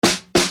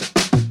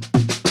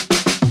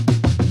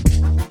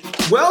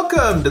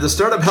Welcome to the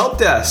Startup Help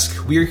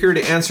Desk. We are here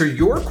to answer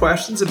your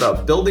questions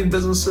about building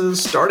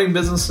businesses, starting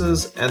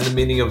businesses, and the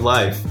meaning of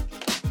life.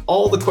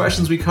 All the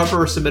questions we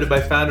cover are submitted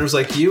by founders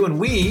like you, and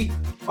we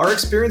are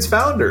experienced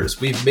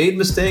founders. We've made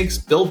mistakes,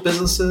 built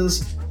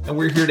businesses, and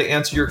we're here to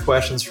answer your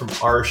questions from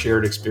our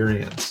shared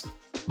experience.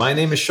 My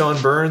name is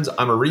Sean Burns.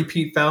 I'm a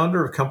repeat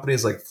founder of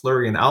companies like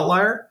Flurry and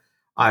Outlier.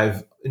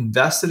 I've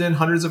invested in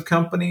hundreds of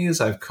companies.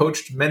 I've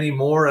coached many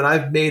more, and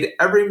I've made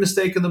every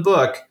mistake in the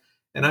book.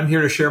 And I'm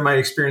here to share my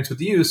experience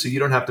with you so you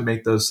don't have to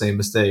make those same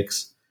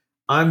mistakes.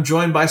 I'm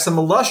joined by some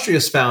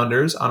illustrious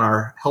founders on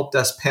our Help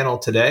Desk panel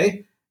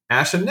today,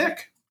 Ash and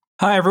Nick.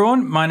 Hi,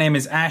 everyone. My name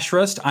is Ash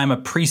Rust. I'm a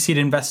pre-seed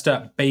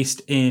investor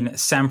based in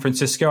San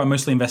Francisco. I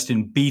mostly invest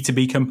in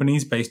B2B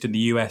companies based in the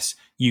US,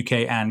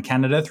 UK, and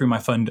Canada through my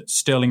fund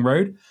Sterling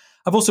Road.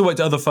 I've also worked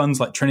at other funds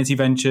like Trinity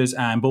Ventures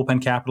and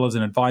Bullpen Capital as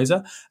an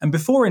advisor. And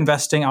before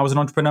investing, I was an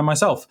entrepreneur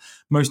myself,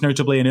 most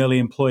notably an early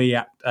employee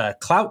at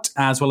Clout,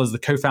 as well as the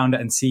co-founder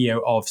and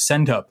CEO of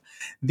SendHub.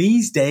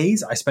 These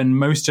days, I spend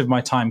most of my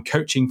time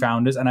coaching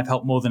founders, and I've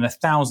helped more than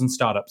 1,000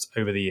 startups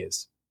over the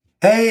years.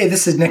 Hey,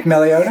 this is Nick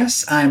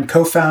Meliodas. I'm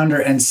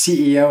co-founder and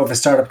CEO of a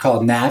startup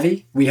called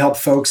Navi. We help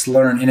folks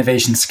learn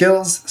innovation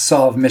skills,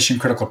 solve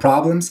mission-critical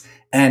problems,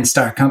 and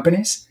start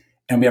companies.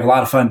 And we have a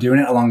lot of fun doing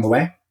it along the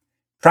way.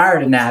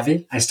 Prior to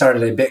Navi, I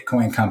started a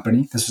Bitcoin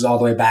company. This was all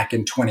the way back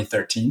in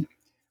 2013.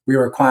 We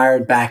were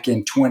acquired back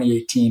in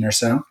 2018 or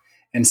so.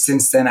 And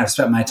since then, I've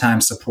spent my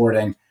time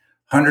supporting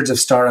hundreds of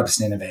startups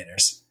and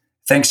innovators.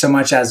 Thanks so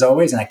much, as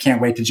always, and I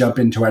can't wait to jump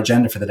into our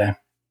agenda for the day.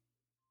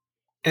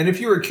 And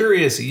if you were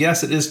curious,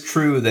 yes, it is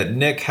true that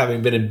Nick,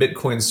 having been in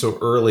Bitcoin so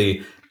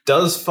early,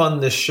 does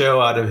fund this show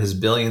out of his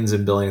billions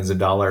and billions of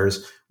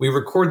dollars. We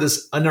record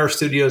this in our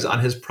studios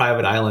on his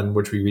private island,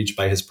 which we reach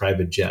by his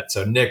private jet.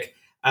 So, Nick,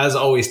 as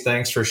always,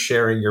 thanks for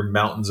sharing your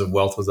mountains of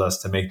wealth with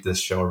us to make this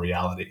show a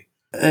reality.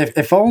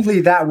 If only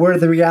that were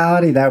the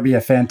reality, that would be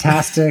a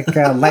fantastic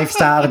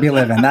lifestyle to be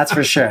living. That's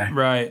for sure.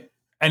 Right.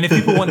 And if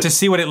people want to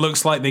see what it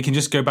looks like, they can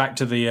just go back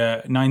to the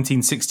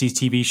 1960s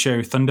TV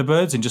show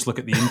Thunderbirds and just look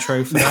at the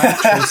intro for that.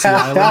 Tracy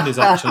Island is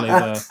actually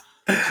the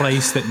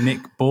place that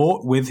Nick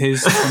bought with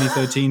his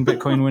 2013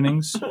 Bitcoin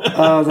winnings.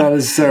 Oh, that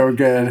is so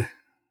good.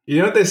 You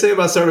know what they say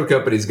about startup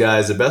companies,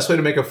 guys? The best way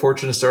to make a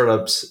fortune in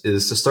startups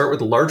is to start with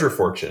a larger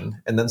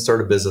fortune and then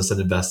start a business and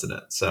invest in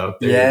it. So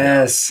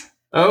yes.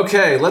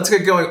 Okay, let's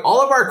get going.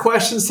 All of our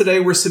questions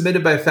today were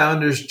submitted by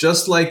founders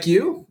just like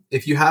you.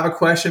 If you have a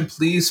question,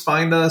 please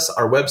find us.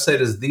 Our website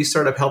is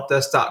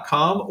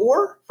thestartuphelpdesk.com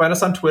or find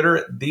us on Twitter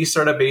at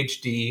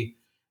thestartuphd.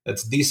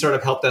 That's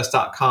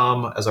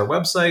thestartuphelpdesk.com as our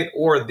website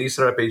or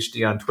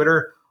thestartuphd on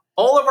Twitter.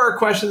 All of our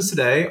questions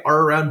today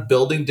are around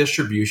building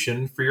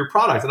distribution for your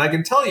product. And I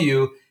can tell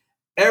you,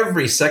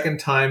 every second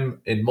time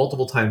and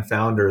multiple time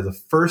founder, the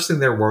first thing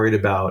they're worried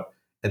about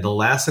and the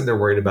last thing they're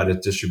worried about is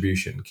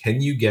distribution.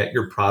 Can you get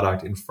your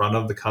product in front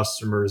of the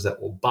customers that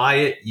will buy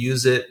it,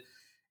 use it?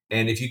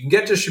 And if you can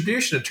get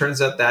distribution, it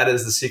turns out that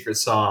is the secret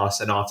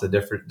sauce and often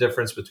the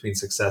difference between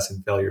success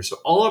and failure. So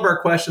all of our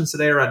questions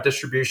today are on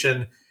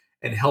distribution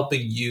and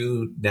helping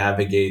you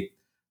navigate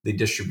the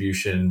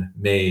distribution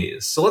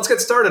maze. So let's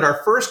get started.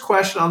 Our first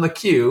question on the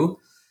queue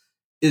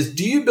is,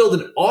 do you build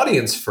an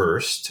audience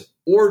first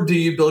or do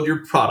you build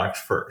your product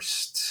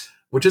first?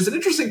 Which is an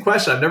interesting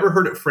question. I've never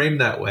heard it framed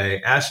that way.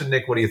 Ash and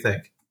Nick, what do you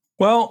think?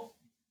 Well,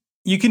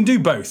 you can do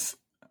both.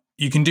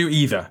 You can do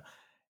either.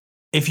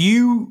 If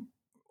you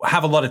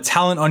have a lot of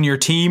talent on your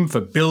team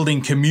for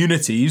building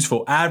communities,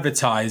 for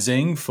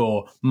advertising,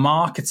 for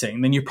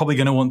marketing, then you're probably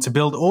going to want to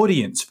build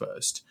audience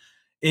first.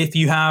 If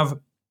you have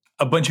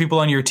a bunch of people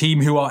on your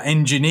team who are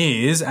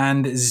engineers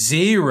and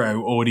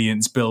zero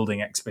audience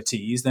building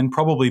expertise, then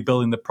probably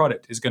building the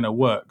product is going to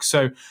work.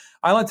 So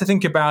I like to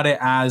think about it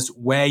as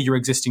where your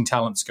existing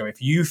talents go.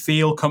 If you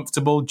feel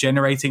comfortable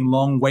generating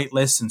long wait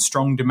lists and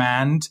strong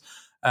demand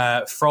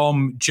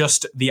from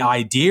just the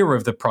idea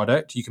of the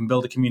product, you can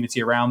build a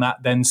community around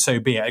that, then so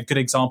be it. A good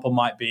example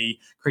might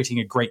be creating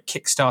a great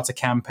Kickstarter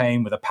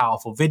campaign with a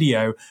powerful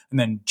video and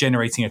then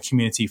generating a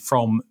community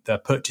from the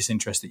purchase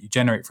interest that you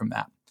generate from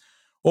that.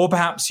 Or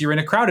perhaps you're in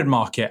a crowded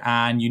market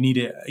and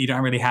you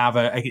don't really have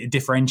a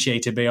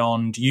differentiator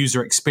beyond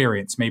user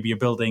experience. Maybe you're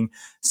building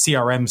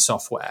CRM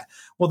software.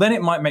 Well, then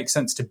it might make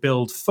sense to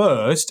build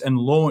first and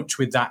launch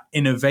with that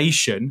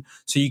innovation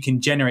so you can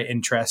generate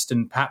interest.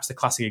 And perhaps the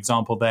classic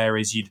example there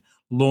is you'd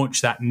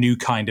launch that new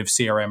kind of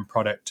CRM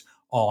product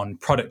on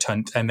Product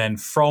Hunt, and then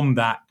from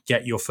that,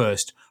 get your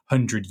first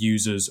 100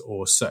 users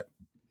or so.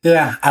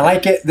 Yeah, I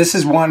like it. This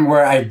is one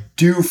where I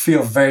do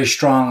feel very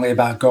strongly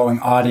about going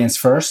audience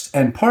first.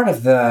 And part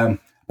of the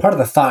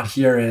thought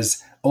here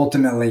is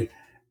ultimately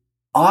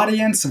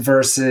audience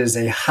versus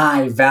a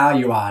high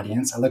value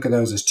audience. I look at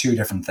those as two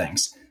different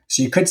things.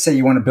 So you could say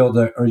you want to build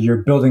you're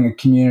building a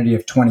community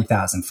of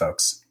 20,000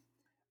 folks.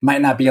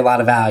 Might not be a lot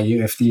of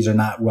value if these are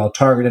not well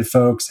targeted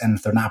folks and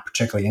if they're not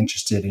particularly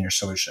interested in your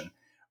solution,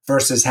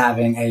 versus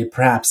having a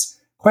perhaps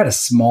quite a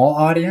small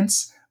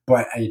audience,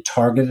 but a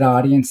targeted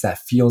audience that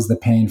feels the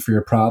pain for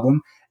your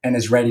problem and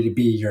is ready to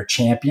be your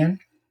champion.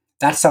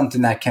 that's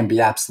something that can be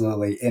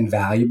absolutely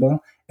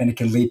invaluable, and it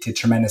can lead to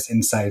tremendous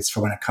insights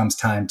for when it comes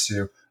time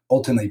to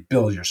ultimately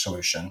build your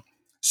solution.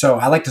 So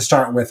I like to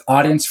start with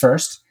audience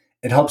first.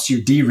 It helps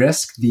you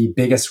de-risk the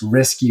biggest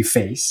risk you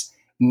face,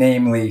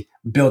 namely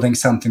building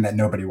something that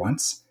nobody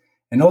wants.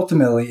 And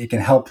ultimately, it can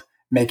help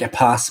make it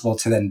possible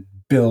to then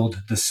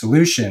build the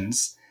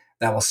solutions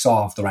that will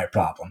solve the right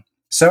problem.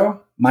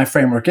 So my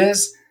framework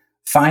is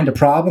find a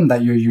problem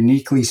that you're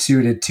uniquely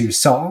suited to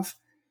solve,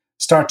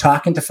 start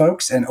talking to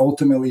folks, and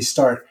ultimately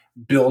start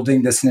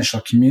building this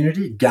initial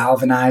community,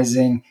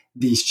 galvanizing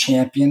these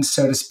champions,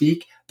 so to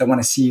speak, that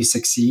want to see you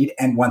succeed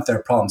and want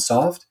their problem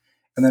solved.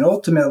 And then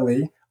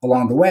ultimately,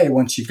 along the way,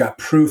 once you've got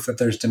proof that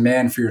there's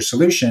demand for your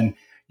solution,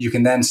 you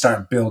can then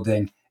start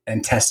building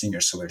and testing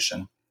your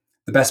solution.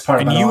 The best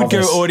part about you all would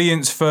this, go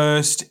audience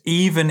first,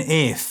 even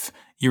if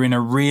you're in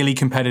a really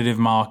competitive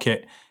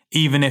market,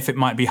 even if it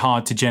might be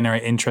hard to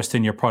generate interest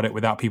in your product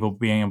without people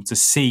being able to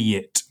see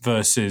it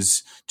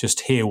versus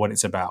just hear what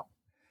it's about.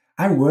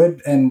 I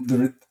would.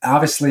 And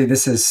obviously,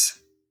 this is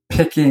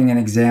picking an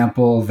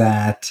example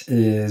that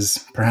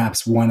is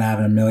perhaps 1 out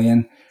of a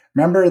million.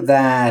 Remember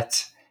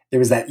that it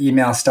was that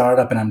email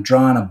startup, and I'm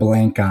drawing a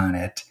blank on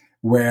it,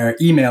 where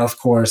email, of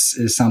course,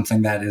 is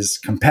something that is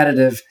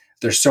competitive.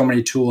 There's so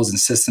many tools and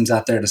systems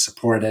out there to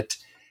support it.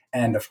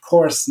 And of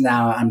course,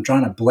 now I'm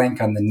drawing a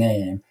blank on the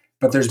name,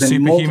 but there's been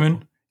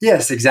Superhuman?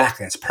 Yes,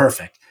 exactly. It's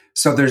perfect.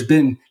 So there's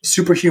been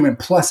Superhuman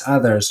plus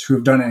others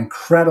who've done an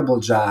incredible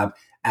job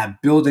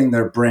at building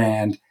their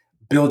brand,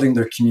 building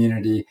their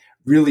community,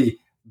 really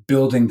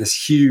building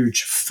this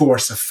huge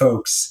force of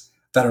folks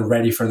that are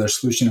ready for their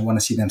solution and want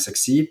to see them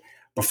succeed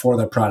before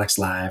their product's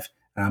live,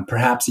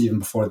 perhaps even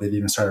before they've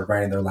even started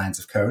writing their lines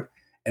of code.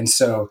 And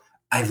so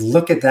I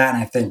look at that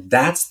and I think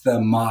that's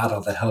the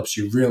model that helps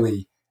you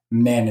really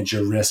manage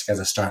your risk as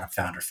a startup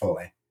founder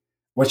fully.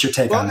 What's your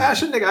take on that?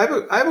 Ash and Nick,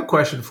 I have a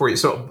question for you.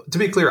 So to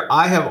be clear,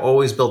 I have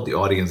always built the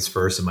audience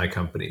first in my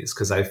companies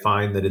because I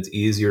find that it's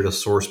easier to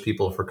source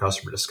people for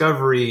customer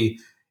discovery.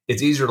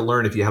 It's easier to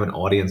learn if you have an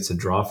audience to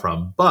draw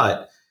from.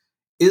 But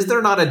is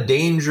there not a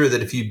danger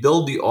that if you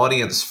build the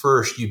audience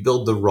first, you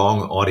build the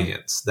wrong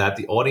audience, that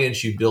the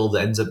audience you build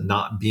ends up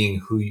not being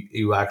who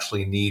you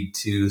actually need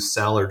to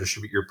sell or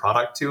distribute your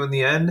product to in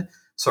the end?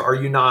 So are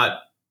you not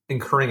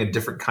incurring a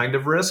different kind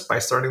of risk by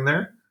starting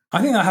there?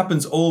 I think that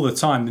happens all the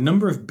time. The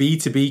number of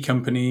B2B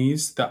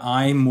companies that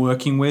I'm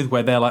working with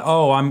where they're like,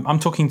 oh, I'm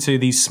talking to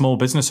these small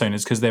business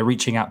owners because they're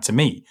reaching out to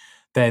me.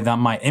 They're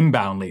my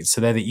inbound leads, so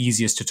they're the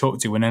easiest to talk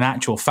to. When in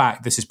actual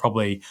fact, this is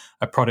probably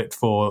a product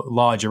for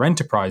larger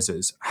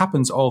enterprises. It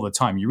happens all the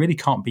time. You really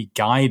can't be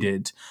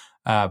guided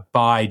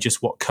by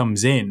just what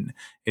comes in.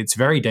 It's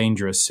very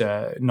dangerous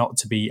not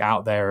to be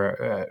out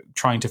there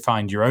trying to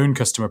find your own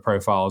customer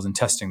profiles and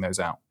testing those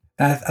out.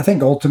 I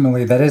think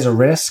ultimately that is a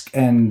risk,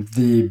 and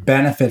the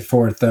benefit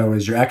for it, though,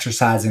 is you're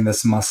exercising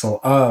this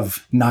muscle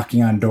of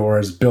knocking on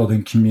doors,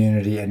 building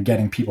community, and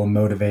getting people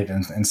motivated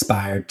and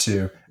inspired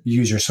to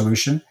use your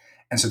solution.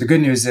 And so the good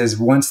news is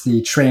once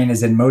the train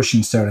is in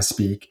motion, so to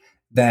speak,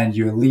 then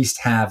you at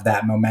least have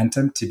that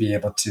momentum to be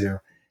able to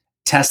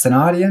test an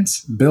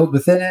audience, build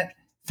within it,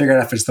 figure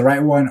out if it's the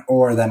right one,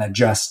 or then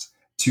adjust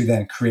to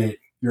then create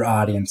your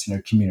audience and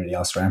your community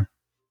elsewhere.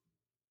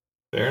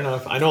 Fair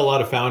enough. I know a lot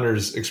of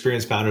founders,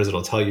 experienced founders,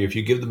 that'll tell you if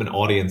you give them an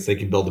audience, they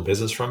can build a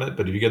business from it.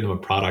 But if you give them a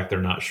product,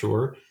 they're not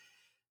sure.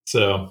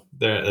 So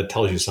that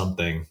tells you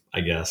something,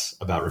 I guess,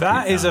 about repeat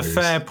that is founders.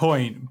 A fair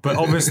point. But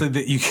obviously,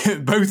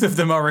 that both of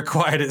them are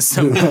required at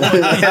some point.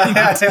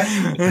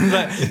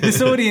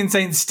 This audience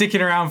ain't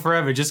sticking around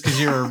forever just because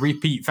you're a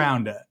repeat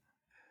founder.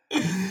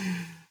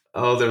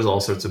 Oh, there's all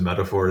sorts of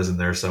metaphors in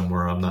there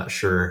somewhere. I'm not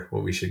sure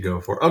what we should go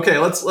for. Okay,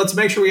 let's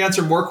make sure we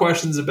answer more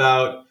questions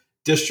about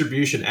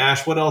distribution.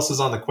 Ash, what else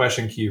is on the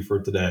question queue for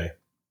today?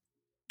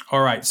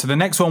 All right. So the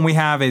next one we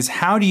have is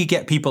how do you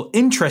get people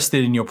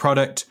interested in your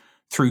product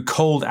through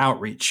cold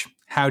outreach?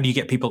 How do you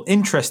get people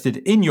interested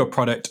in your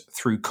product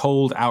through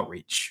cold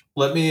outreach?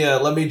 Let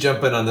me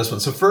jump in on this one.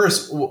 So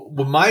first,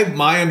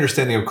 my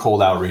understanding of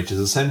cold outreach is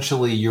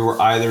essentially you're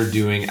either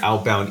doing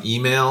outbound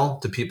email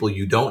to people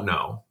you don't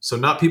know. So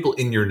not people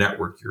in your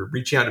network. You're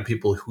reaching out to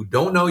people who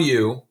don't know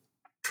you,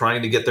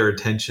 trying to get their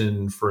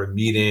attention for a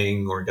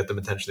meeting or get them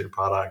attention to your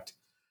product,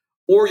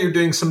 or you're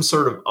doing some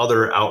sort of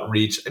other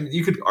outreach. I mean,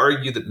 you could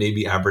argue that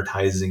maybe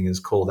advertising is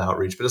cold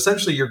outreach, but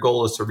essentially your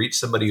goal is to reach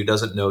somebody who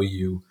doesn't know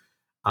you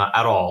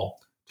at all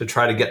to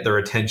try to get their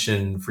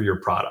attention for your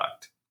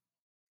product.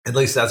 At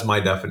least that's my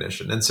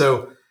definition. And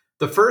so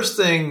the first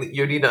thing that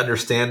you need to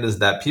understand is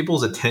that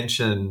people's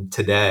attention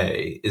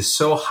today is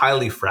so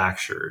highly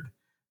fractured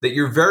that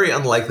you're very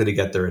unlikely to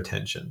get their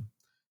attention.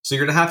 So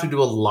you're going to have to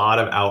do a lot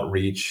of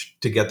outreach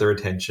to get their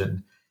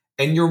attention.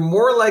 And you're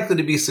more likely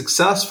to be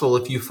successful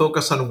if you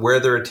focus on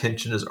where their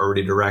attention is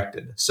already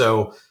directed.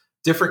 So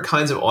different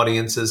kinds of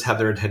audiences have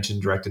their attention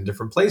directed in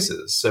different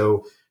places.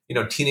 So,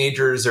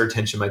 teenagers, their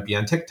attention might be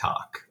on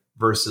TikTok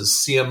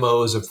versus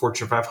CMOs of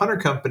Fortune 500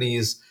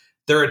 companies.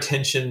 Their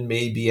attention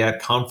may be at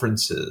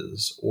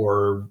conferences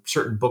or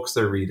certain books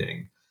they're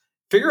reading.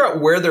 figure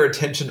out where their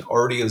attention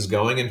already is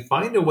going and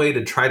find a way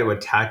to try to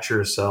attach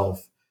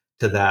yourself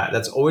to that.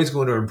 That's always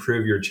going to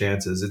improve your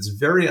chances. It's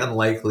very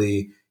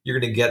unlikely you're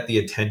going to get the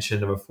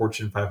attention of a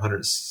Fortune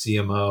 500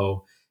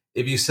 CMO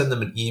if you send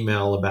them an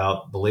email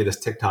about the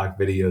latest TikTok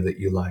video that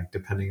you like,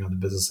 depending on the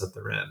business that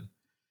they're in.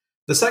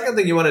 The second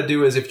thing you want to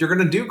do is if you're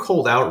going to do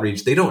cold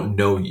outreach, they don't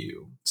know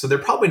you. So they're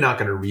probably not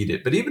going to read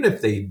it. But even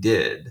if they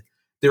did,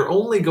 they're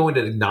only going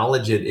to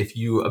acknowledge it if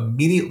you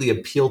immediately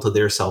appeal to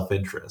their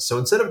self-interest. So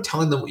instead of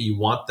telling them what you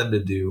want them to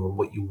do or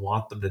what you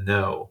want them to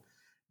know,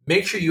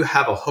 make sure you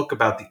have a hook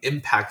about the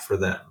impact for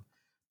them.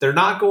 They're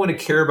not going to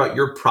care about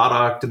your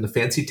product and the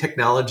fancy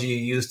technology you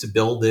use to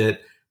build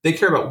it. They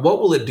care about what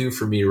will it do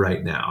for me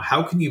right now?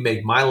 How can you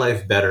make my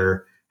life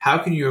better? How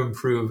can you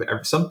improve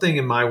something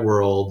in my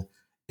world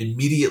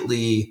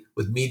immediately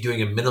with me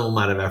doing a minimal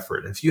amount of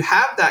effort? If you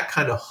have that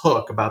kind of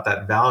hook about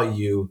that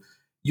value,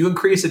 you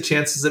increase the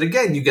chances that,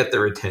 again, you get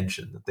their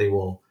attention, that they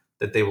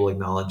will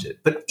acknowledge it.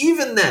 But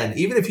even then,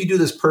 even if you do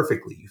this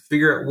perfectly, you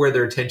figure out where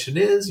their attention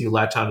is, you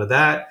latch onto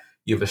that,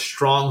 you have a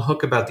strong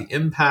hook about the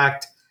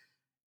impact,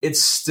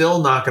 it's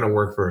still not going to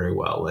work very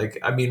well.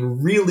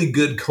 Really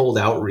good cold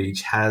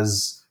outreach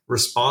has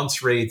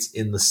response rates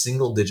in the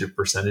single digit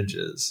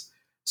percentages.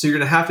 So you're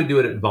going to have to do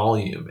it at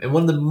volume. And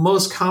one of the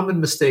most common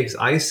mistakes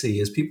I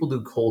see is people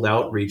do cold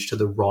outreach to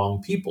the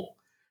wrong people.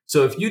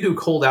 So if you do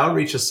cold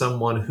outreach to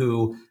someone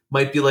who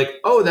might be like,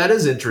 oh, that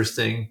is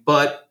interesting,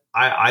 but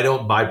I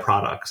don't buy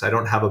products. I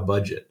don't have a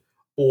budget.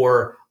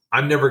 Or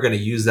I'm never going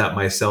to use that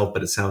myself,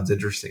 but it sounds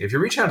interesting. If you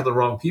reach out to the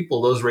wrong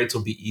people, those rates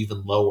will be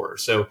even lower.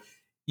 So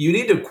you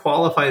need to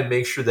qualify and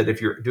make sure that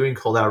if you're doing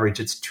cold outreach,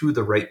 it's to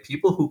the right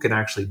people who can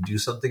actually do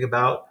something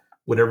about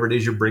whatever it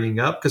is you're bringing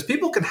up. Because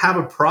people can have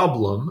a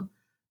problem,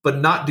 but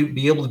not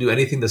be able to do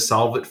anything to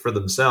solve it for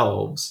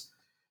themselves.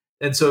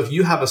 And so if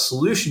you have a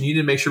solution, you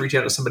need to make sure you reach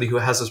out to somebody who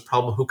has this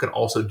problem who can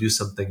also do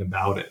something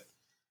about it.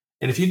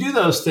 And if you do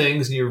those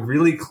things and you're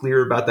really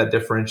clear about that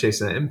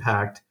differentiation and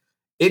impact,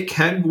 it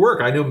can work.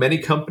 I know many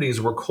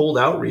companies where cold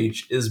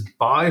outreach is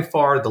by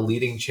far the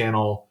leading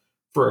channel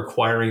for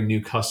acquiring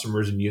new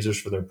customers and users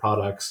for their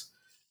products.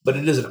 But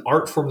it is an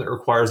art form that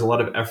requires a lot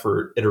of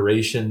effort,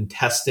 iteration,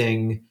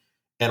 testing,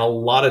 and a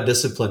lot of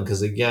discipline.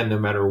 Because again, no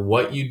matter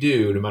what you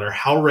do, no matter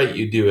how right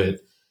you do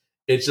it,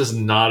 it's just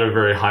not a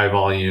very high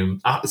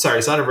volume. It's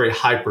not a very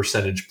high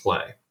percentage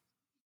play.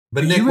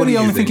 But Nick, you really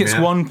only think it's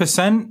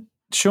 1%,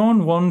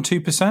 Sean?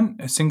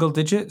 1-2%, single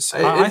digits?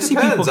 I see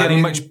people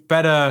getting much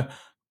better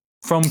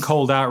from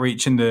cold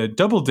outreach in the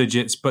double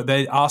digits, but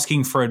they're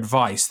asking for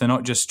advice. They're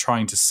not just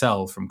trying to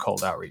sell from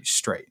cold outreach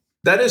straight.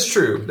 That is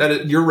true.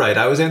 You're right.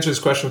 I was answering this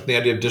question with the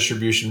idea of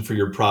distribution for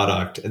your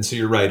product, and so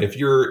you're right. If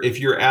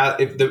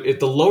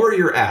the lower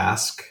your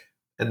ask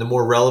and the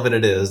more relevant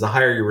it is, the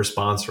higher your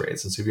response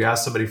rates. And so if you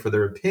ask somebody for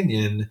their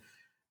opinion,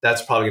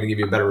 that's probably going to give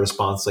you a better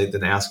response rate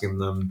than asking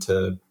them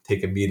to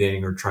take a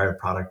meeting or try a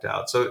product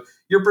out. So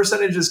your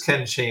percentages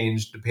can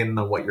change depending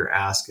on what your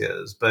ask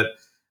is, but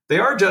they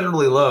are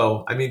generally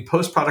low.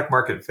 Post-product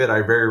market fit,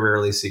 I very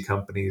rarely see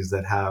companies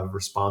that have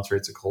response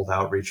rates of cold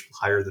outreach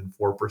higher than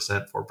 4%.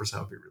 4%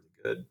 would be really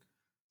good.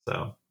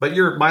 So, but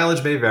your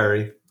mileage may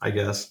vary, I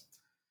guess.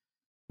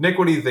 Nick,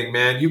 what do you think,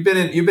 man? You've been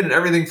in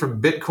everything from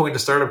Bitcoin to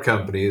startup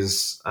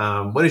companies.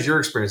 What is your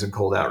experience in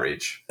cold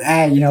outreach?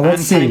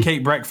 Let's see.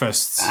 Pancake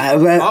breakfasts.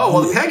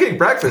 The pancake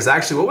breakfast.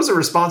 Actually, what was the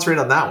response rate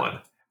on that one?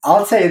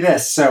 I'll tell you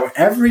this. So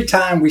every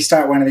time we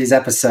start one of these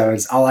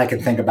episodes, all I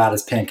can think about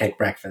is pancake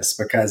breakfast,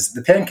 because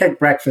the pancake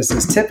breakfast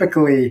is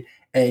typically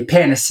a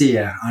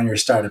panacea on your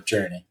startup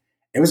journey.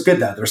 It was good,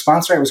 though. The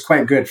response rate was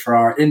quite good for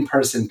our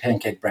in-person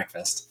pancake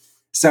breakfast.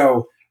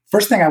 So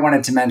first thing I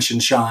wanted to mention,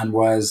 Sean,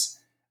 was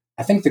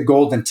I think the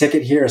golden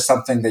ticket here is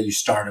something that you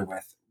started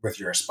with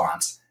your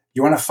response.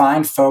 You want to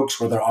find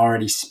folks where they're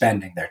already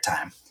spending their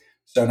time.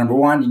 So number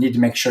one, you need to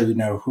make sure you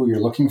know who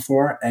you're looking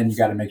for, and you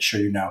got to make sure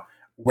you know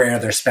where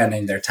they're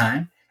spending their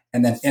time,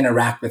 and then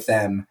interact with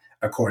them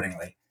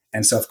accordingly.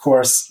 And so, of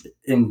course,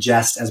 in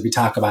jest, as we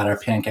talk about our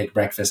pancake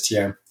breakfast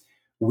here,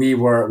 we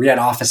had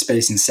office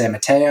space in San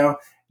Mateo,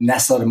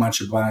 nestled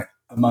amongst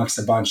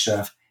a bunch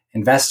of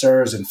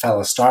investors and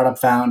fellow startup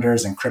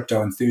founders and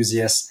crypto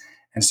enthusiasts.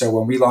 And so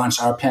when we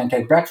launched our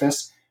pancake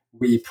breakfast,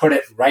 we put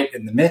it right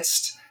in the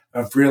midst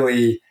of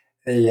really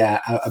a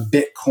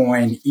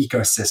Bitcoin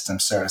ecosystem,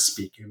 so to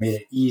speak. We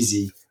made it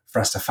easy for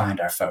us to find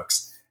our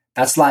folks.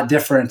 That's a lot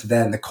different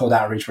than the cold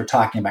outreach we're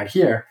talking about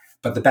here,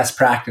 but the best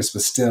practice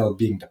was still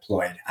being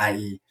deployed,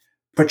 i.e.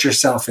 put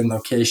yourself in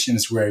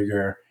locations where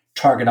your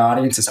target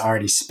audience is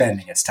already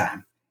spending its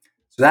time.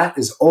 So that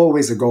is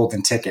always a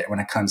golden ticket when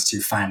it comes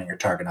to finding your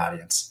target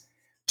audience.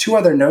 Two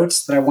other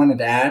notes that I wanted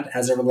to add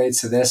as it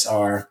relates to this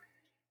are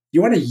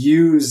you want to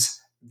use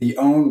the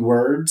own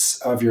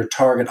words of your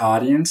target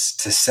audience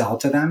to sell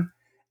to them.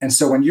 And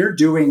so when you're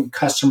doing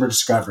customer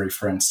discovery,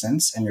 for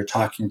instance, and you're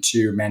talking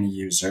to many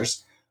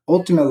users,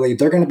 ultimately,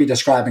 they're going to be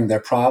describing their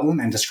problem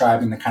and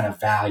describing the kind of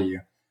value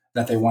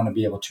that they want to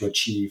be able to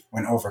achieve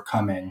when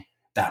overcoming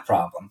that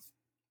problem.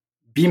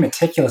 Be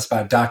meticulous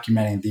about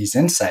documenting these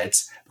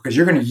insights, because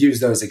you're going to use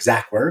those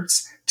exact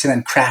words to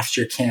then craft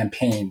your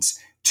campaigns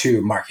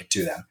to market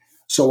to them.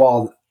 So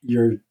while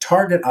your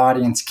target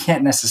audience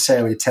can't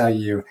necessarily tell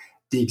you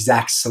the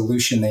exact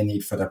solution they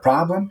need for their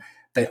problem,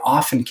 they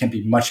often can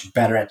be much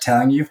better at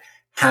telling you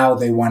how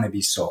they want to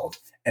be sold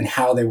and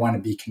how they want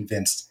to be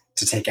convinced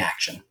to take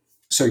action.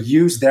 So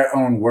use their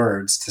own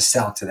words to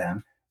sell to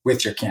them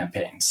with your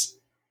campaigns.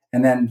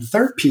 And then the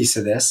third piece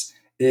of this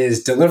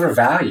is deliver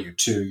value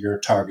to your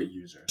target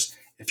users.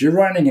 If you're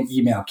running an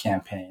email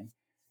campaign,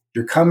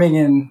 you're coming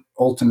in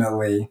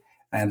ultimately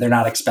and they're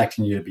not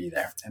expecting you to be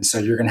there. And so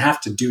you're going to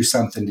have to do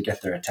something to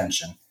get their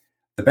attention.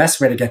 The best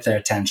way to get their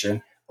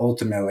attention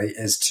ultimately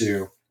is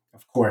to,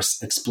 of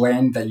course,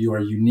 explain that you are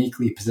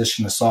uniquely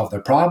positioned to solve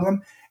their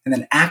problem and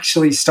then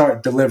actually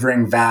start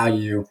delivering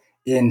value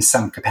in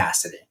some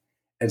capacity.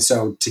 And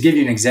so to give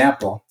you an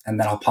example, and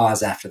then I'll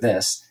pause after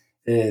this,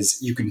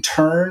 is you can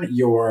turn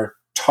your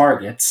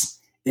targets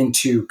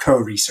into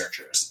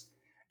co-researchers.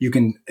 You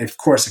can, of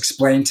course,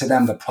 explain to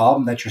them the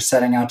problem that you're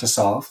setting out to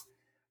solve.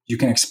 You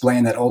can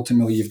explain that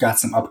ultimately you've got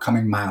some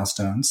upcoming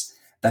milestones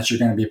that you're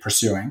going to be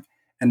pursuing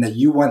and that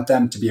you want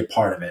them to be a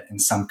part of it in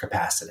some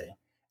capacity.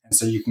 And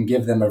so you can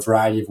give them a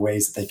variety of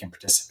ways that they can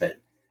participate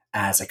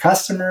as a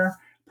customer,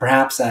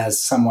 perhaps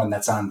as someone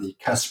that's on the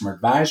customer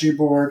advisory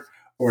board,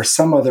 or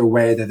some other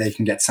way that they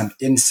can get some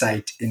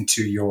insight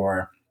into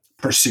your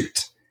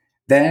pursuit.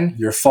 Then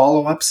your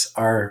follow-ups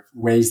are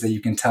ways that you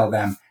can tell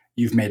them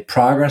you've made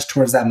progress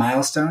towards that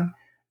milestone.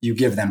 You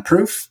give them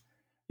proof.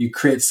 You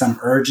create some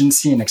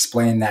urgency and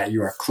explain that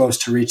you are close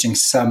to reaching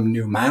some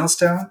new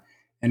milestone.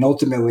 And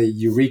ultimately,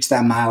 you reach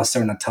that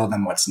milestone and tell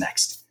them what's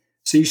next.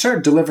 So you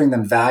start delivering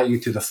them value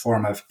through the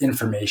form of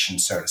information,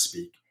 so to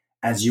speak,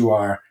 as you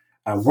are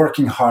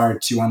working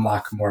hard to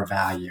unlock more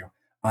value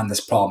on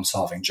this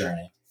problem-solving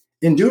journey.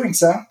 In doing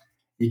so,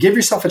 you give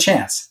yourself a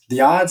chance. The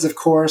odds, of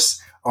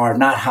course, are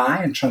not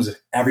high in terms of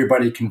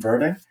everybody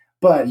converting,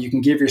 but you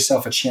can give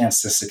yourself a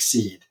chance to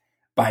succeed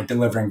by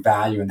delivering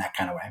value in that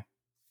kind of way.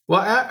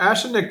 Well,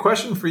 Ashton, a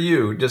question for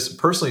you, just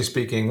personally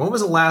speaking. When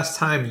was the last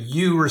time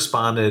you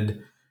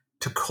responded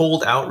to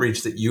cold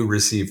outreach that you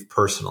received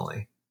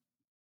personally?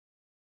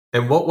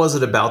 And what was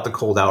it about the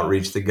cold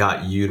outreach that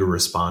got you to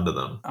respond to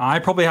them? I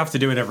probably have to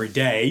do it every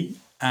day.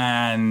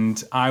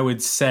 And I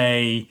would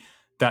say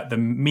that the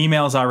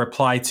emails I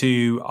reply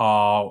to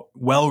are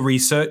well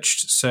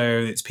researched. So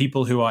it's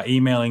people who are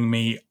emailing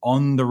me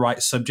on the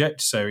right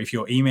subject. So if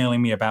you're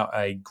emailing me about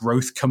a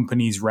growth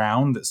company's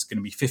round that's going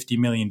to be $50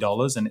 million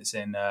and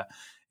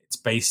it's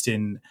based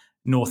in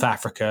North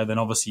Africa, then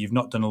obviously you've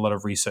not done a lot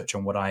of research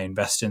on what I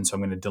invest in. So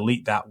I'm going to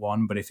delete that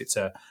one. But if it's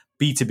a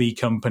B2B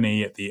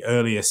company at the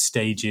earliest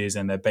stages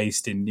and they're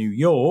based in New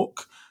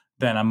York,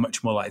 then I'm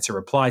much more likely to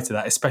reply to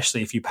that,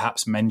 especially if you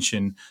perhaps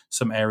mention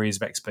some areas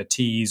of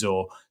expertise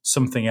or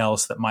something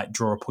else that might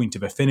draw a point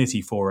of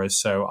affinity for us.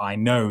 So I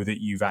know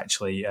that you're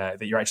actually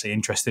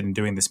interested in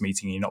doing this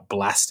meeting and you're not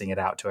blasting it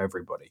out to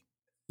everybody.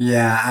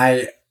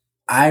 Yeah,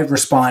 I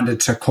responded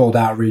to cold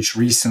outreach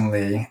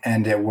recently,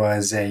 and it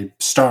was a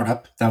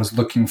startup that was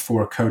looking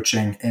for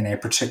coaching in a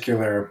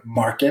particular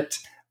market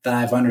that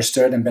I've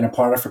understood and been a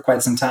part of for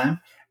quite some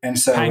time. And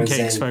so pancakes,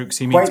 it was folks.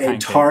 He means quite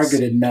pancakes. A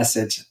targeted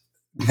message.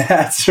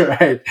 That's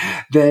right.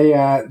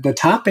 The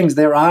toppings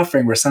they were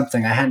offering were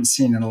something I hadn't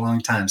seen in a long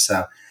time,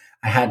 so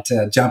I had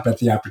to jump at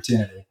the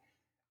opportunity.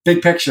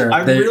 Big picture.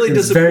 I'm really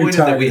disappointed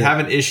that we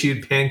haven't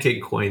issued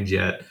pancake coins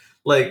yet.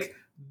 Like,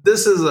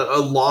 this is a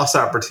lost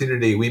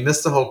opportunity. We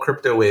missed the whole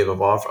crypto wave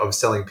of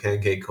selling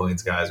pancake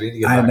coins, guys. We need to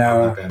get back I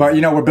know, on that but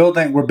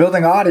we're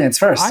building audience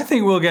first. I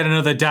think we'll get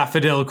another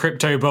daffodil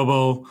crypto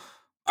bubble.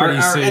 Are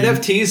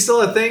NFTs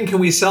still a thing? Can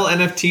we sell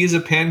NFTs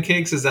of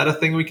pancakes? Is that a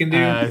thing we can do?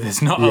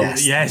 There's not.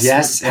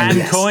 Yes.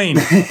 Pancoin.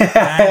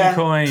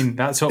 Pancoin.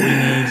 That's what we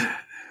need.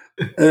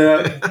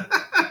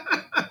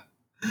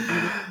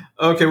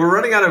 Okay, we're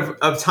running out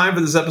of time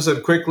for this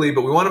episode quickly,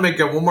 but we want to make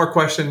one more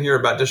question here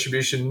about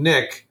distribution.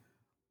 Nick,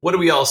 what do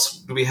we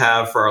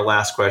have for our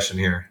last question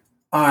here?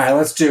 All right,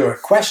 let's do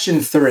it.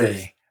 Question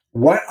 3.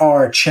 What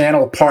are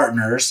channel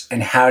partners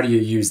and how do you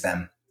use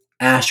them?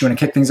 Ash, you want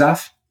to kick things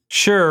off?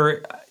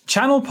 Sure.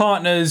 Channel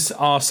partners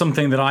are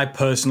something that I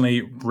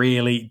personally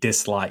really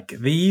dislike.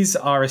 These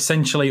are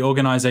essentially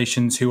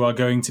organizations who are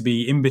going to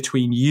be in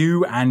between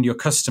you and your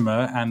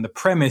customer. And the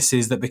premise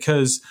is that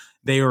because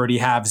they already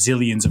have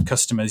zillions of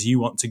customers, you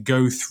want to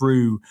go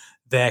through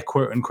their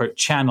quote unquote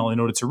channel in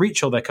order to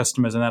reach all their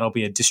customers. And that'll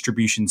be a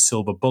distribution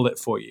silver bullet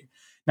for you.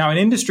 Now, in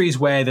industries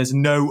where there's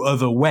no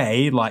other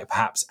way, like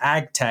perhaps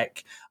ag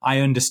tech, I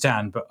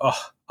understand. But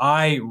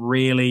I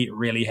really,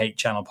 really hate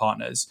channel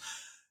partners.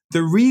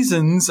 The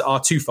reasons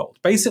are twofold.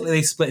 Basically,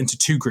 they split into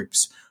two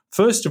groups.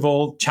 First of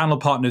all, channel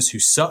partners who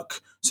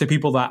suck. So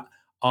people that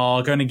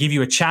are going to give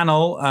you a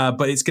channel,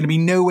 but it's going to be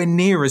nowhere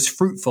near as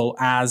fruitful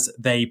as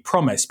they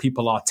promise.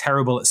 People are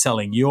terrible at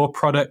selling your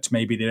product.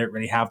 Maybe they don't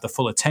really have the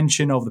full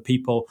attention of the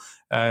people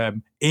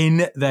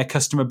in their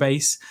customer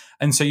base.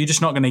 And so you're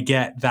just not going to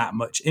get that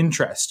much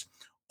interest.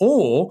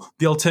 Or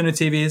the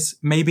alternative is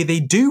maybe they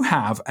do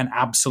have an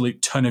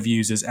absolute ton of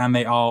users and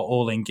they are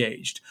all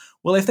engaged.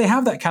 Well, if they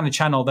have that kind of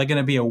channel, they're going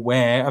to be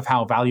aware of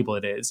how valuable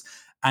it is.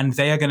 And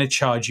they are going to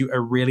charge you a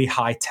really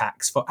high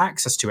tax for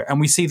access to it. And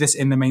we see this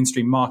in the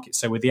mainstream market.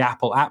 So with the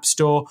Apple App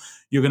Store,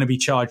 you're going to be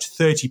charged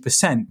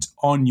 30%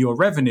 on your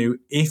revenue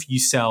if you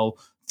sell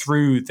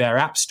through their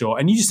app store.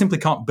 And you just simply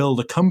can't build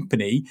a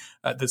company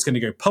that's going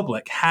to go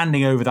public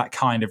handing over that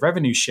kind of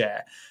revenue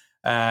share.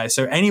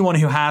 So anyone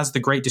who has the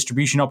great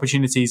distribution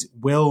opportunities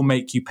will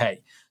make you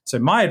pay. So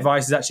my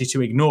advice is actually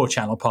to ignore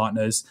channel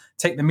partners,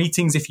 take the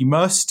meetings if you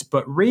must,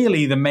 but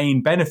really the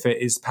main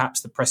benefit is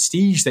perhaps the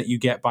prestige that you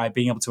get by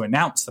being able to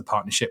announce the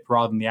partnership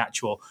rather than the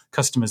actual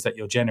customers that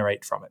you'll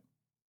generate from it.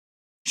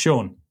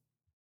 Sean.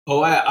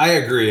 Oh, I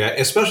agree.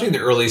 Especially in the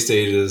early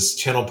stages,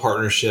 channel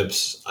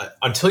partnerships,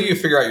 until you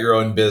figure out your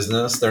own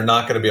business, they're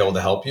not going to be able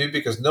to help you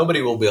because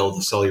nobody will be able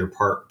to sell your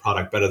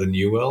product better than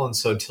you will. And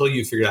so until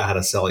you figure out how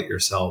to sell it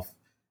yourself,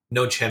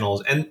 no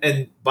channels.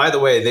 And by the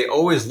way, they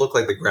always look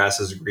like the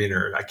grass is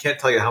greener. I can't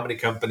tell you how many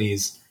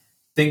companies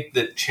think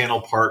that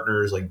channel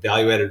partners like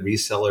value-added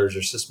resellers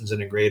or systems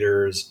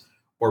integrators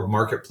or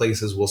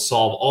marketplaces will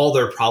solve all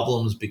their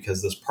problems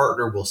because this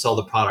partner will sell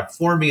the product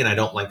for me and I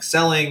don't like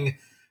selling,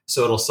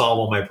 so it'll solve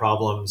all my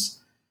problems.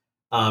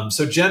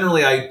 So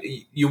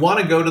generally, you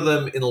want to go to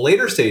them in the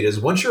later stages.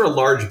 Once you're a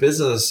large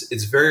business,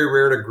 it's very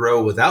rare to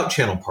grow without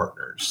channel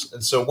partners.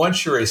 And so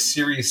once you're a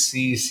Series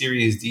C,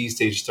 Series D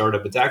stage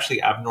startup, it's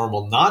actually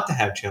abnormal not to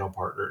have channel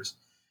partners.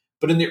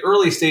 But in the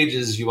early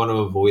stages, you want to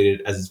avoid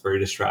it as it's very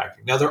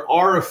distracting. Now, there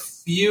are a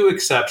few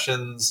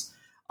exceptions.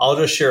 I'll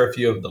just share a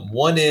few of them.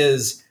 One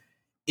is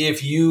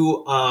if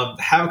you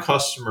have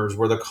customers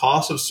where the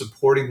cost of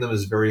supporting them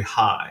is very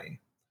high,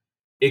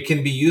 it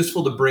can be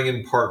useful to bring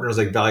in partners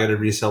like value-added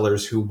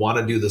resellers who want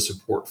to do the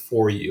support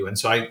for you. And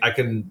so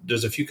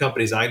there's a few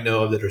companies I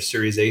know of that are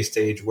Series A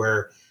stage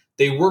where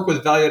they work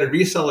with value-added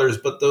resellers,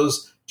 but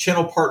those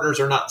channel partners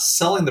are not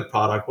selling the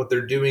product. What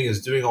they're doing is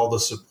doing all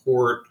the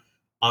support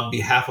on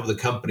behalf of the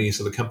company.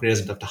 So the company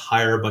doesn't have to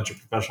hire a bunch of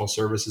professional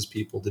services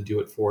people to do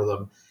it for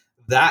them.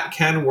 That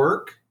can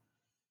work.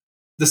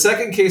 The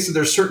second case is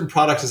there's certain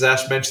products, as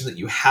Ash mentioned, that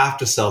you have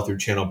to sell through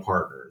channel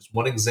partners.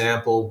 One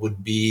example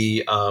would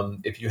be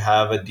if you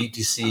have a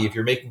DTC, if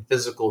you're making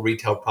physical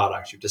retail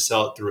products, you have to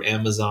sell it through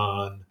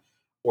Amazon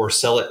or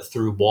sell it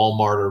through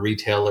Walmart or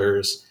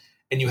retailers,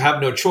 and you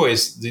have no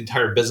choice. The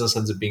entire business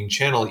ends up being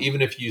channel.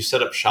 Even if you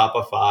set up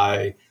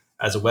Shopify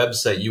as a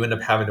website, you end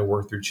up having to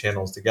work through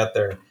channels to get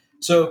there.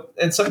 So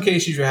in some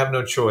cases, you have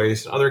no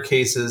choice. In other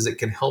cases, it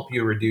can help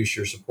you reduce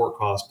your support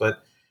costs.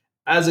 But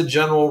as a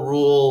general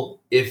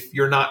rule, if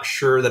you're not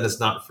sure that it's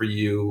not for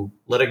you,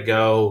 let it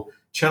go.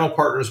 Channel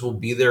partners will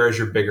be there as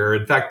you're bigger.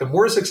 In fact, the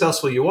more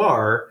successful you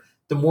are,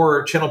 the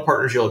more channel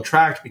partners you'll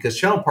attract because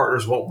channel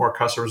partners want more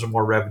customers and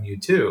more revenue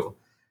too.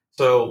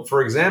 So,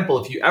 for example,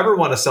 if you ever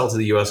want to sell to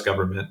the US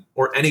government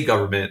or any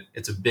government,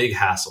 it's a big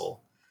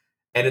hassle.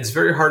 And it's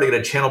very hard to get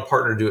a channel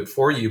partner to do it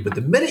for you. But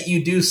the minute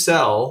you do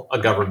sell a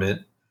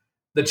government,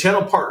 the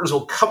channel partners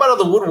will come out of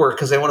the woodwork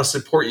because they want to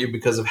support you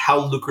because of how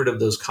lucrative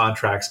those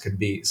contracts can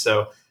be.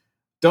 So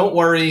don't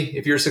worry.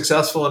 If you're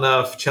successful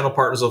enough, channel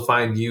partners will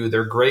find you.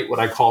 They're great, what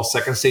I call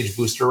second stage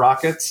booster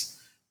rockets.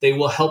 They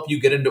will help you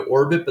get into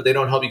orbit, but they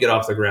don't help you get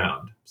off the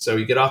ground. So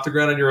you get off the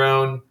ground on your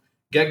own,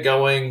 get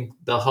going.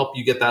 They'll help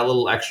you get that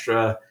little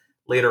extra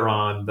later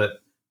on, but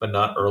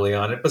not early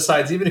on. And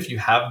besides, even if you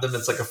have them,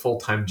 it's like a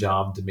full-time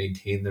job to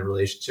maintain the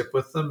relationship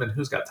with them. And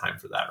who's got time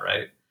for that,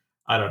 right?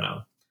 I don't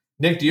know.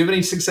 Nick, do you have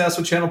any success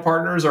with channel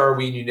partners, or are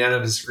we in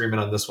unanimous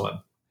agreement on this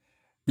one?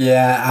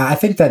 Yeah, I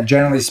think that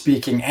generally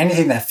speaking,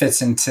 anything that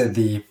fits into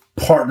the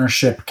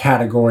partnership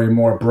category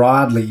more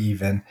broadly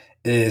even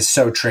is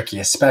so tricky,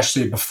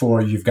 especially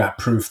before you've got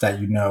proof that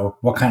you know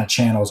what kind of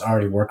channels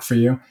already work for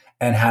you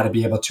and how to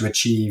be able to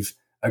achieve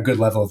a good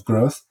level of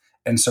growth.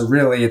 And so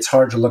really, it's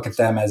hard to look at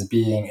them as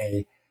being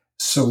a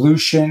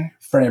solution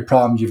for any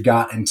problem you've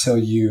got until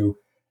you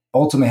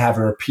ultimately have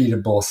a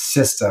repeatable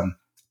system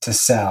to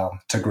sell,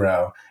 to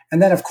grow.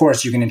 And then, of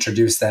course, you can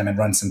introduce them and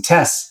run some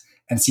tests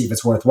and see if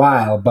it's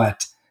worthwhile.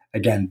 But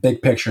again,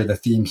 big picture, the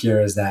theme here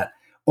is that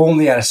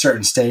only at a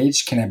certain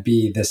stage can it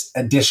be this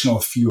additional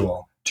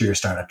fuel to your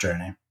startup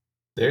journey.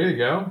 There you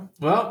go.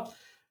 Well,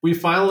 we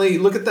finally,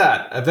 look at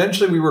that.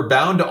 Eventually, we were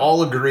bound to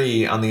all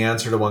agree on the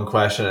answer to one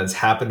question. And it's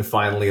happened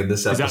finally in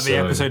this episode. Is that the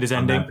episode is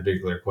ending? That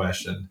particular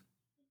question.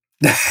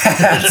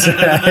 That's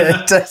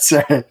right. That's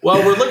right.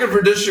 Well, we're looking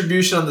for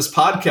distribution on this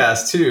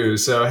podcast too.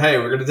 So, hey,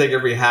 we're going to take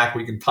every hack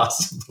we can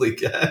possibly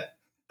get.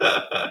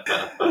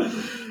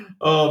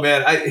 Oh,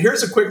 man.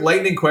 Here's a quick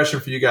lightning question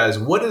for you guys.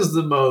 What is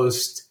the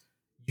most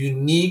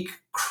unique,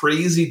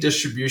 crazy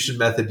distribution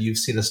method you've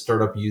seen a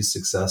startup use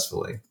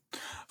successfully?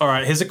 All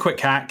right, here's a quick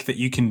hack that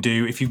you can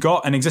do. If you've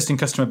got an existing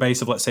customer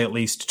base of, let's say, at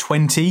least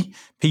 20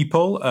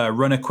 people,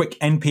 run a quick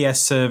NPS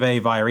survey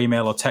via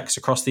email or text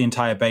across the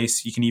entire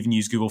base. You can even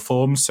use Google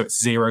Forms, so it's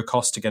zero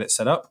cost to get it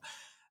set up.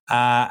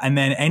 And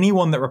then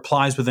anyone that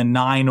replies with a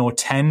 9 or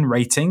 10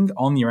 rating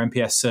on your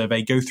NPS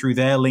survey, go through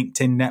their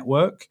LinkedIn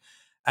network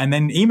and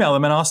then email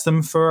them and ask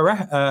them for a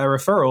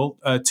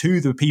referral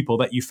to the people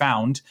that you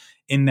found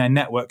in their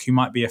network who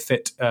might be a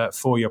fit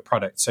for your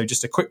product. So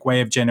just a quick way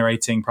of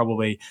generating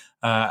probably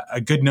a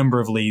good number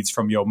of leads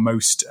from your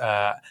most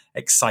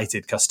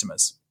excited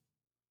customers.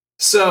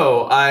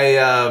 So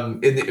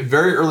in the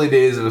very early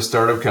days of a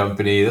startup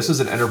company, this was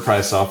an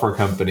enterprise software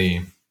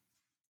company.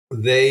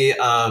 They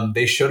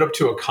showed up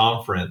to a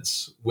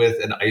conference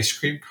with an ice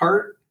cream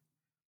cart,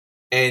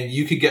 and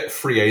you could get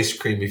free ice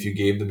cream if you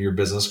gave them your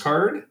business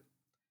card.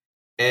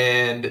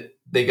 And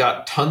they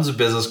got tons of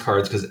business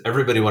cards because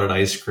everybody wanted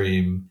ice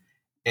cream.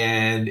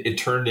 And it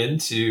turned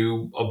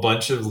into a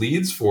bunch of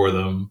leads for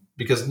them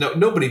because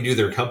nobody knew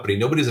their company.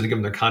 Nobody's going to give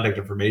them their contact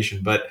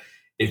information. But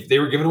if they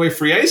were giving away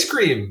free ice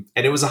cream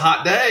and it was a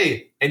hot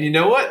day, and you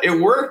know what? It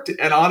worked.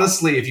 And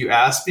honestly, if you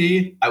asked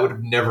me, I would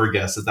have never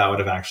guessed that would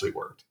have actually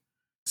worked.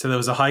 So there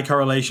was a high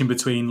correlation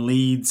between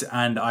leads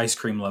and ice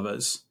cream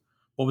lovers.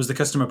 What was the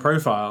customer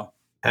profile?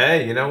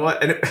 Hey, you know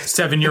what?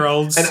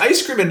 7-year-olds. And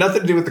ice cream had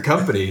nothing to do with the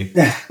company.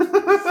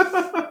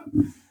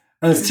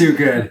 That's too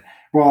good.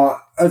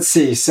 Well, let's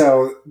see.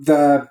 So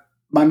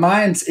my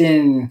mind's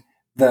in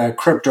the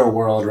crypto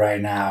world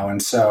right now.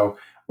 And so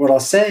what I'll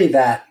say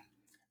that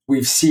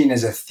we've seen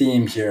as a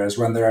theme here is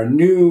when there are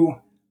new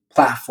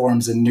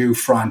platforms and new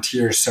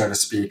frontiers, so to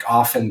speak,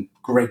 often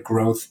great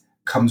growth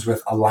comes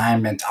with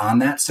alignment on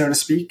that, so to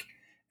speak.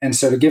 And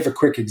so to give a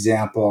quick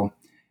example,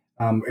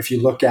 if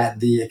you look at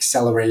the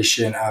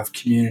acceleration of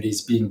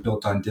communities being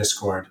built on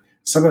Discord,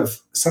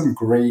 some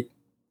great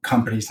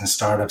companies and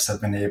startups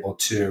have been able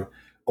to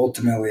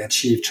ultimately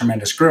achieve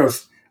tremendous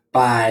growth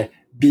by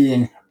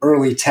being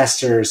early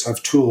testers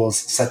of tools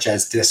such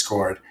as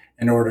Discord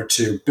in order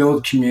to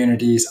build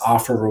communities,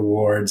 offer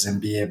rewards, and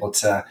be able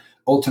to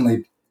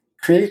ultimately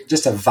create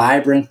just a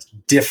vibrant,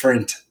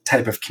 different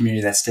type of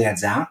community that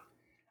stands out.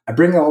 I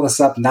bring all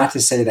this up not to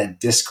say that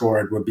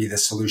Discord would be the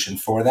solution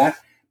for that,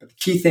 but the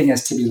key thing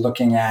is to be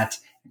looking at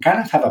and kind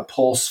of have a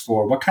pulse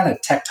for what kind of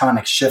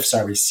tectonic shifts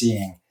are we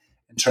seeing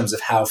in terms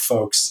of how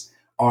folks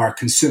are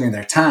consuming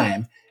their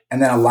time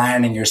and then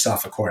aligning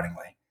yourself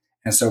accordingly.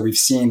 And so we've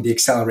seen the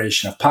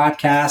acceleration of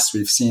podcasts.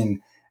 We've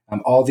seen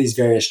all these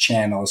various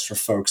channels for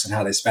folks and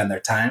how they spend their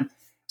time.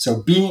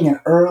 So being an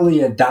early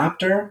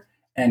adopter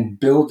and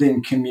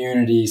building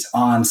communities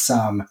on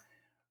some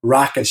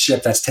rocket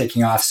ship that's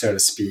taking off, so to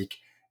speak,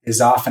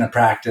 is often a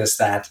practice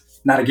that,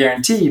 not a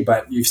guarantee,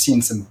 but you've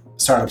seen some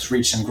startups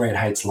reach some great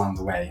heights along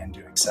the way in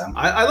doing so.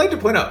 I like to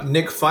point out,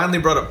 Nick finally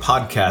brought up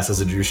podcasts as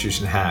a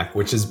distribution hack,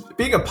 which is,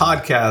 being a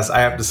podcast,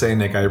 I have to say,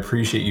 Nick, I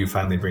appreciate you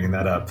finally bringing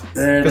that up.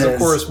 Because, of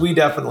course, we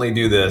definitely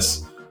do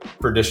this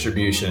for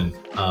distribution.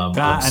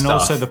 That and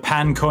also the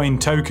Pancoin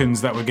tokens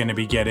that we're going to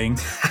be getting.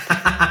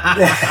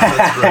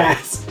 That's right.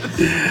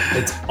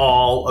 It's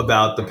all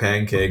about the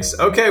pancakes.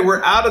 Okay,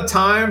 we're out of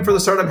time for the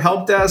Startup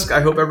Help Desk. I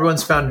hope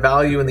everyone's found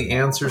value in the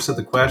answers to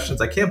the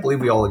questions. I can't believe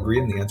we all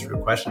agreed in the answer to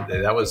a question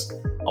today. That was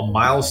a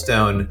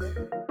milestone.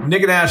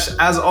 Nick and Ash,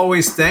 as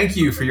always, thank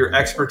you for your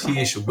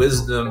expertise,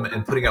 wisdom,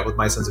 and putting up with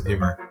my sense of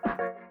humor.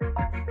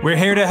 We're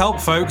here to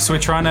help, folks. We're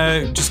trying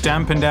to just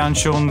dampen down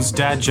Sean's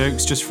dad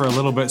jokes just for a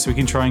little bit so we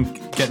can try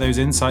and get those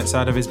insights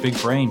out of his big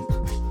brain.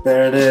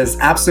 There it is.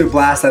 Absolute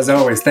blast as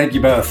always. Thank you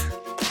both.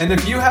 And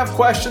if you have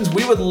questions,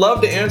 we would love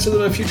to answer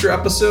them in a future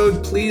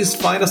episode. Please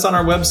find us on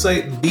our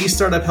website,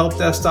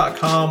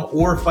 thestartuphelpdesk.com,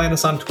 or find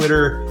us on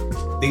Twitter,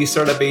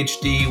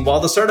 thestartuphd. While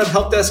the Startup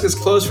Help Desk is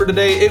closed for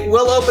today, it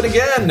will open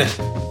again.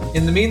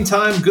 In the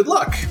meantime, good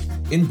luck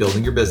in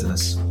building your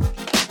business.